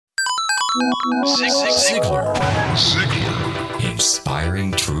Ziglar.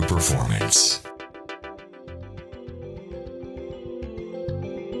 Inspiring true performance.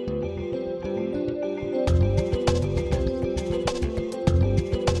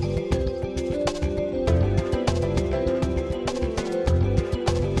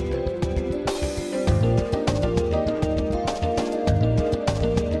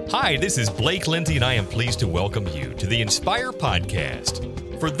 Hi, this is Blake Lindsay, and I am pleased to welcome you to the Inspire Podcast.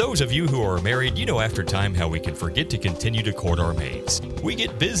 For those of you who are married, you know after time how we can forget to continue to court our mates. We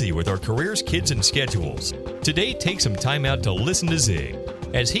get busy with our careers, kids, and schedules. Today, take some time out to listen to Zig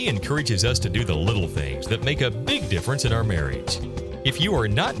as he encourages us to do the little things that make a big difference in our marriage. If you are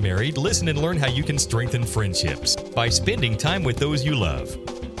not married, listen and learn how you can strengthen friendships by spending time with those you love.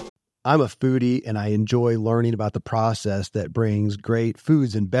 I'm a foodie and I enjoy learning about the process that brings great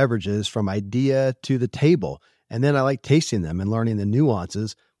foods and beverages from idea to the table. And then I like tasting them and learning the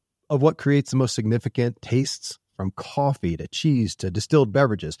nuances of what creates the most significant tastes, from coffee to cheese to distilled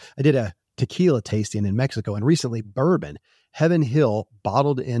beverages. I did a tequila tasting in Mexico, and recently bourbon. Heaven Hill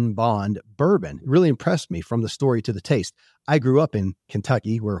Bottled in Bond bourbon really impressed me from the story to the taste. I grew up in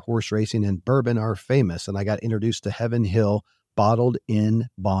Kentucky where horse racing and bourbon are famous, and I got introduced to Heaven Hill Bottled in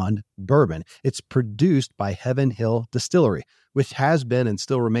Bond bourbon. It's produced by Heaven Hill Distillery, which has been and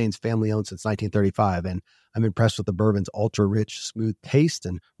still remains family-owned since 1935. And I'm impressed with the bourbon's ultra-rich, smooth taste.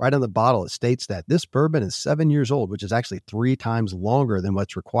 And right on the bottle, it states that this bourbon is 7 years old, which is actually 3 times longer than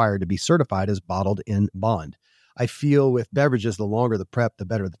what's required to be certified as Bottled in Bond. I feel with beverages, the longer the prep, the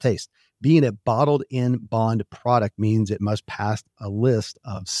better the taste. Being a Bottled in Bond product means it must pass a list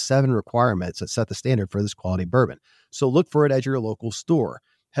of 7 requirements that set the standard for this quality bourbon. So look for it at your local store.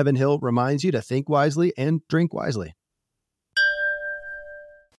 Heaven Hill reminds you to think wisely and drink wisely.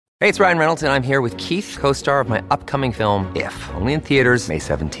 Hey, it's Ryan Reynolds, and I'm here with Keith, co-star of my upcoming film, If, only in theaters May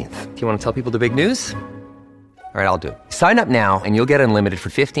 17th. Do you want to tell people the big news? All right, I'll do it. Sign up now and you'll get unlimited for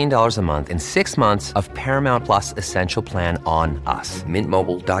 $15 a month and 6 months of Paramount Plus Essential Plan on us.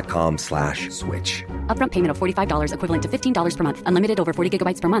 MintMobile.com/switch. Upfront payment of $45 equivalent to $15 per month. Unlimited over 40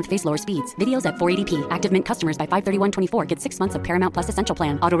 gigabytes per month. Face lower speeds. Videos at 480p. Active Mint customers by 531.24 get 6 months of Paramount Plus Essential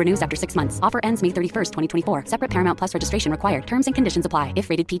Plan. Auto renews after 6 months. Offer ends May 31st, 2024. Separate Paramount Plus registration required. Terms and conditions apply if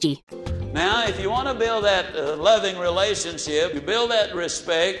rated PG. Now, if you want to build that loving relationship, you build that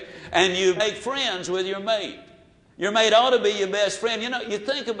respect, and you make friends with your mate. Your mate ought to be your best friend. You know, you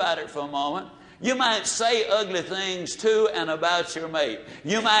think about it for a moment. You might say ugly things to and about your mate.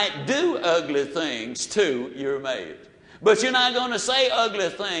 You might do ugly things to your mate. But you're not going to say ugly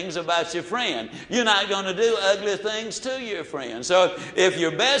things about your friend. You're not going to do ugly things to your friend. So if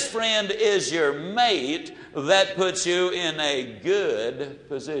your best friend is your mate, that puts you in a good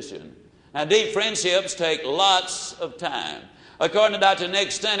position. Now, deep friendships take lots of time. According to Dr. Nick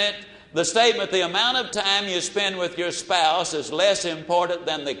Stennett, the statement, the amount of time you spend with your spouse is less important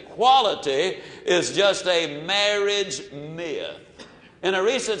than the quality, is just a marriage myth. In a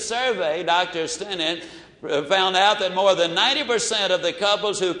recent survey, Dr. Stennett found out that more than 90% of the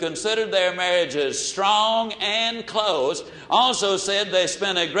couples who considered their marriages strong and close also said they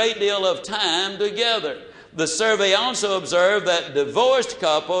spent a great deal of time together. The survey also observed that divorced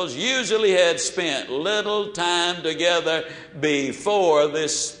couples usually had spent little time together before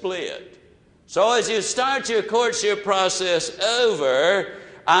this split. So as you start your courtship process over,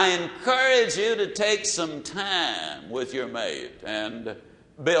 I encourage you to take some time with your mate and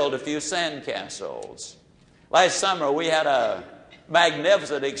build a few sandcastles. Last summer we had a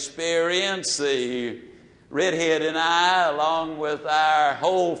magnificent experience. The redhead and I, along with our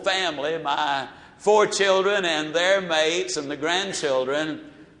whole family, my 4 children and their mates and the grandchildren,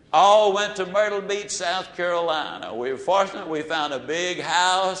 all went to Myrtle Beach, South Carolina. We were fortunate. We found a big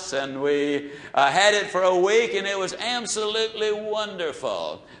house, and we had it for a week, and it was absolutely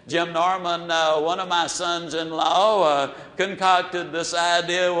wonderful. Jim Norman, one of my sons-in-law, concocted this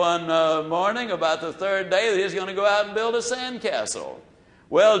idea one morning about the 3rd day that he was going to go out and build a sandcastle.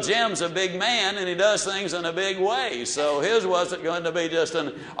 Well, Jim's a big man, and he does things in a big way, so his wasn't going to be just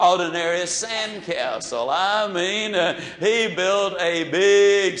an ordinary sandcastle. I mean, he built a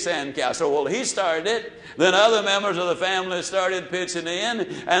big sandcastle. Well, he started it. Then other members of the family started pitching in,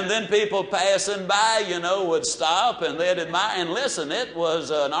 and then people passing by, would stop and they'd admire. And listen, it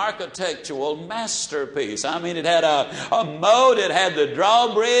was an architectural masterpiece. I mean, it had a moat, it had the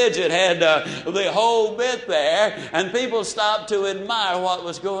drawbridge, it had the whole bit there, and people stopped to admire what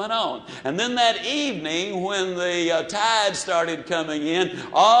was going on. And then that evening, when the tide started coming in,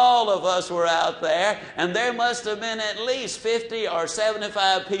 all of us were out there, and there must have been at least 50 or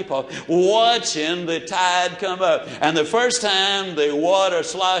 75 people watching the tide tide come up. And the first time the water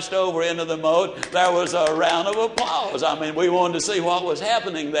sloshed over into the moat, there was a round of applause. I mean, we wanted to see what was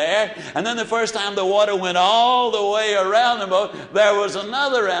happening there. And then the first time the water went all the way around the moat, there was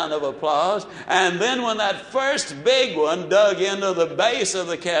another round of applause. And then when that first big one dug into the base of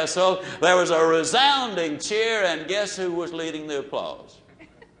the castle, there was a resounding cheer, and guess who was leading the applause?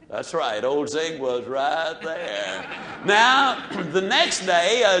 That's right, old Zig was right there. Now, the next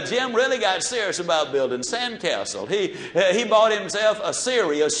day, Jim really got serious about building sandcastle. He bought himself a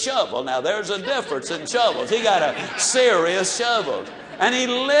serious shovel. Now, there's a difference in shovels. He got a serious shovel. And he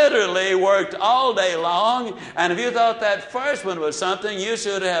literally worked all day long. And if you thought that first one was something, you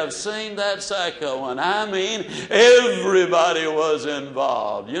should have seen that second one. I mean, everybody was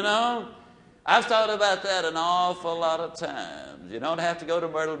involved, you know. I've thought about that an awful lot of times. You don't have to go to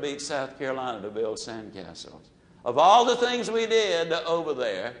Myrtle Beach, South Carolina to build sandcastles. Of all the things we did over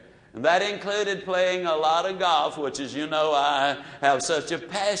there, and that included playing a lot of golf, which, as you know, I have such a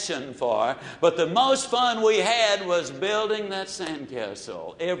passion for. But the most fun we had was building that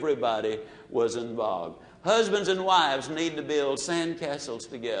sandcastle. Everybody was involved. Husbands and wives need to build sandcastles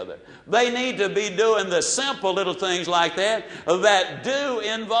together. They need to be doing the simple little things like that do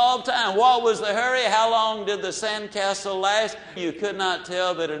involve time. What was the hurry? How long did the sandcastle last? You could not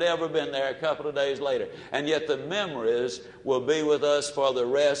tell that it had ever been there a couple of days later. And yet the memories will be with us for the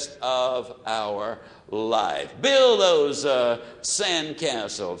rest of our life. Build those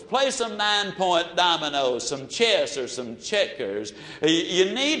sandcastles. Play some 9-point dominoes, some chess or some checkers. You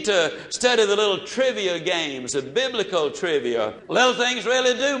need to study the little trivia games, the biblical trivia. Little things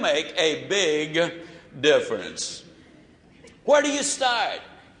really do make a big difference. Where do you start?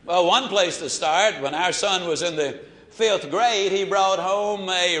 Well, one place to start, when our son was in the 5th grade, he brought home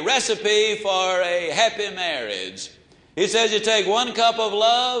a recipe for a happy marriage. He says you take 1 cup of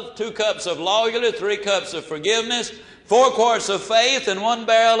love, 2 cups of loyalty, 3 cups of forgiveness, 4 quarts of faith, and 1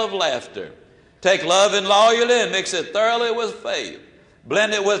 barrel of laughter. Take love and loyalty and mix it thoroughly with faith.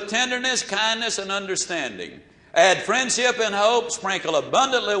 Blend it with tenderness, kindness, and understanding. Add friendship and hope, sprinkle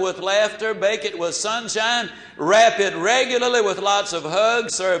abundantly with laughter, bake it with sunshine, wrap it regularly with lots of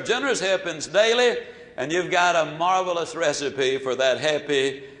hugs, serve generous helpings daily, and you've got a marvelous recipe for that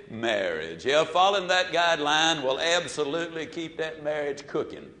happy marriage. Yeah, following that guideline will absolutely keep that marriage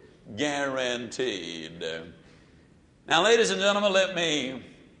cooking. Guaranteed. Now, ladies and gentlemen, let me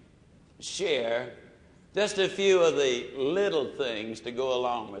share just a few of the little things to go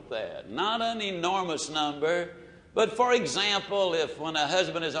along with that. Not an enormous number, but for example, if when a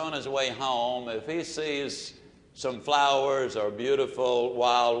husband is on his way home, if he sees some flowers or beautiful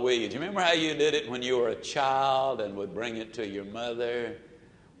wild weeds. You remember how you did it when you were a child and would bring it to your mother?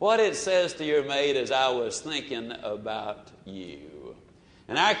 What it says to your mate is, I was thinking about you.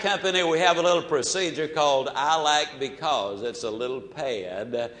 In our company, we have a little procedure called I like because. It's a little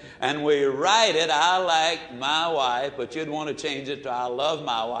pad. And we write it, I like my wife, but you'd want to change it to I love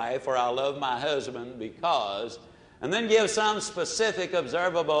my wife or I love my husband because. And then give some specific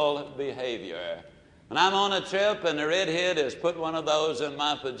observable behavior. When I'm on a trip and the redhead has put one of those in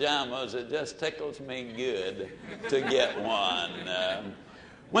my pajamas, it just tickles me good to get one.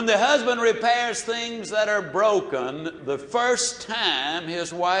 When the husband repairs things that are broken the first time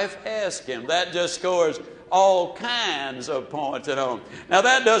his wife asks him, that just scores all kinds of points at home. Now,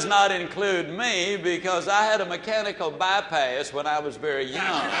 that does not include me because I had a mechanical bypass when I was very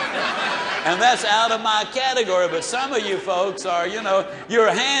young. And that's out of my category. But some of you folks are,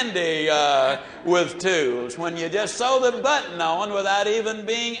 you're handy with tools. When you just sew the button on without even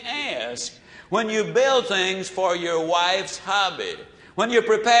being asked. When you build things for your wife's hobby. When you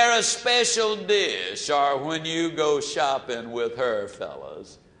prepare a special dish, or when you go shopping with her,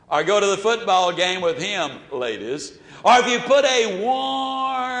 fellas, or go to the football game with him, ladies, or if you put a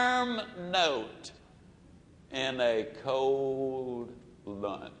warm note in a cold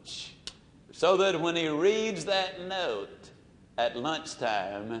lunch, so that when he reads that note at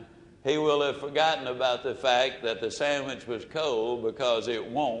lunchtime, he will have forgotten about the fact that the sandwich was cold because it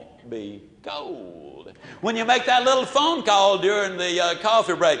won't be cold. When you make that little phone call during the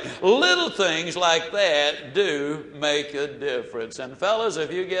coffee break, little things like that do make a difference. And fellas,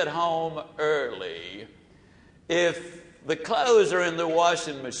 if you get home early, if the clothes are in the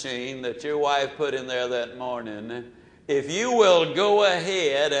washing machine that your wife put in there that morning, if you will go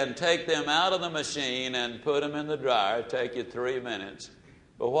ahead and take them out of the machine and put them in the dryer, it'll take you 3 minutes.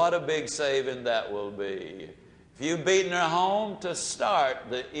 But what a big saving that will be. If you've beaten her home to start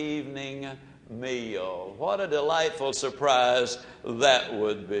the evening meal, what a delightful surprise that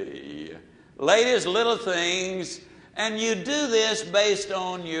would be. Ladies, little things And you do this based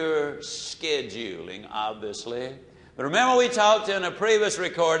on your scheduling, obviously. But remember, we talked in a previous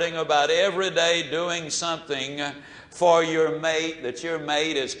recording about every day doing something for your mate that your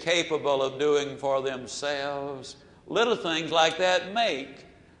mate is capable of doing for themselves. Little things like that make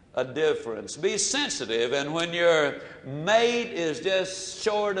a difference. Be sensitive, and when your mate is just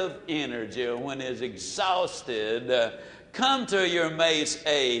short of energy, or when is exhausted, come to your mate's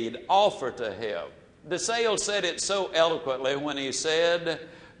aid, offer to help. DeSale said it so eloquently when he said,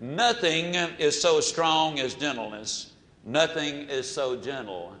 "Nothing is so strong as gentleness. Nothing is so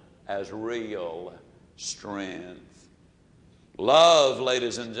gentle as real strength." Love,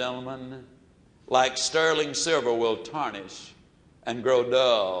 ladies and gentlemen, like sterling silver, will tarnish and grow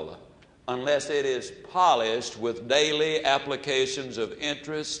dull unless it is polished with daily applications of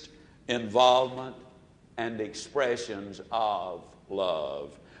interest, involvement, and expressions of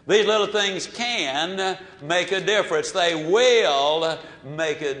love. These little things can make a difference. They will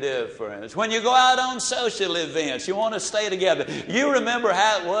make a difference. When you go out on social events, you want to stay together. You remember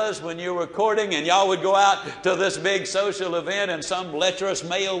how it was when you were courting and y'all would go out to this big social event and some lecherous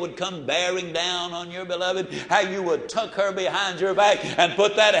male would come bearing down on your beloved, how you would tuck her behind your back and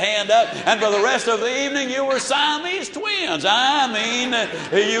put that hand up, and for the rest of the evening you were Siamese twins. I mean,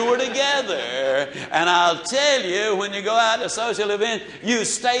 you were together. And I'll tell you, when you go out to a social event, you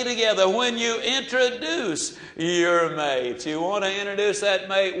stay together. When you introduce your mate, you want to introduce that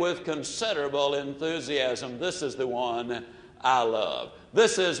mate with considerable enthusiasm. This is the one I love.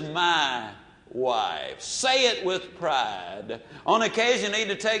 This is my wife. Say it with pride. On occasion, you need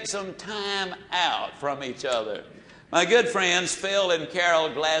to take some time out from each other. My good friends Phil and Carol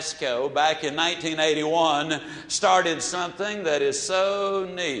Glasgow back in 1981 started something that is so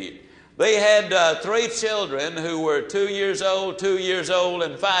neat. They had 3 children who were 2 years old, 2 years old,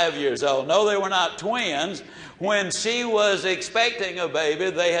 and 5 years old. No, they were not twins. When she was expecting a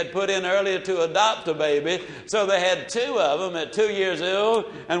baby, they had put in earlier to adopt a baby, so they had 2 of them at 2 years old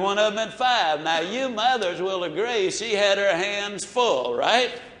and 1 of them at 5. Now, you mothers will agree she had her hands full,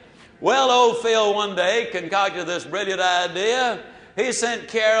 right? Well, old Phil one day concocted this brilliant idea. He sent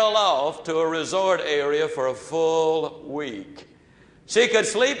Carol off to a resort area for a full week. She could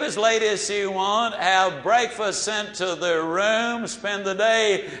sleep as late as she wanted, have breakfast sent to their room, spend the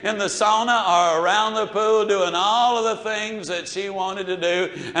day in the sauna or around the pool doing all of the things that she wanted to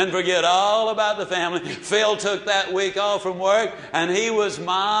do and forget all about the family. Phil took that week off from work, and he was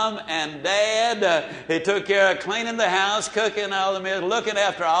mom and dad. He took care of cleaning the house, cooking all the meals, looking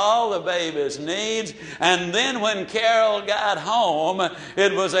after all the baby's needs. And then when Carol got home,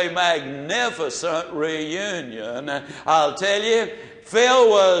 it was a magnificent reunion. I'll tell you, Phil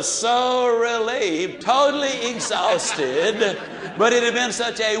was so relieved, totally exhausted, but it had been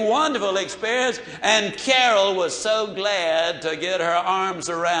such a wonderful experience, and Carol was so glad to get her arms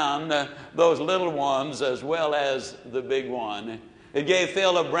around those little ones as well as the big one. It gave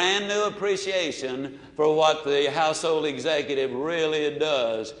Phil a brand new appreciation for what the household executive really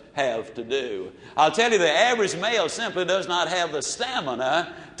does have to do. I'll tell you, the average male simply does not have the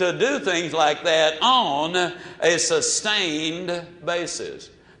stamina to do things like that on a sustained basis.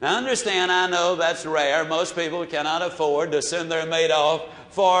 Now understand, I know that's rare. Most people cannot afford to send their mate off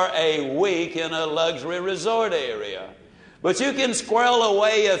for a week in a luxury resort area. But you can squirrel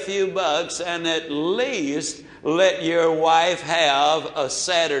away a few bucks and at least let your wife have a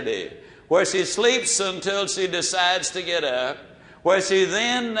Saturday where she sleeps until she decides to get up, where she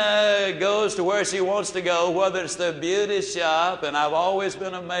then goes to where she wants to go, whether it's the beauty shop. And I've always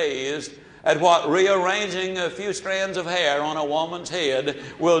been amazed at what rearranging a few strands of hair on a woman's head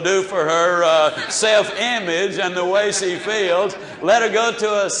will do for her self-image and the way she feels. Let her go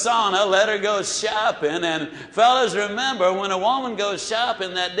to a sauna, let her go shopping. And fellas, remember, when a woman goes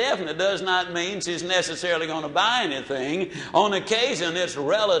shopping, that definitely does not mean she's necessarily going to buy anything. On occasion, it's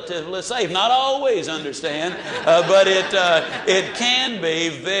relatively safe. Not always, understand, but it can be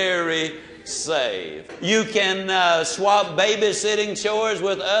very safe. You can swap babysitting chores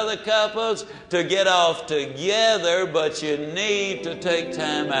with other couples to get off together, but you need to take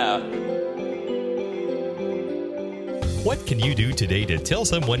time out. What can you do today to tell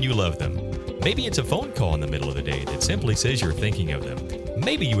someone you love them? Maybe it's a phone call in the middle of the day that simply says you're thinking of them.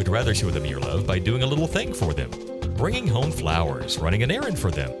 Maybe you would rather show them your love by doing a little thing for them. Bringing home flowers, running an errand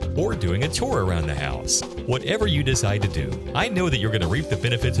for them, or doing a chore around the house. Whatever you decide to do, I know that you're going to reap the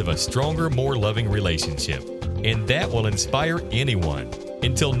benefits of a stronger, more loving relationship. And that will inspire anyone.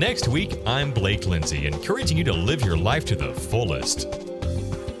 Until next week, I'm Blake Lindsay, encouraging you to live your life to the fullest.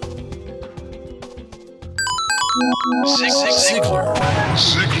 Ziglar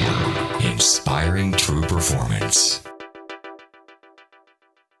Inspiring true performance.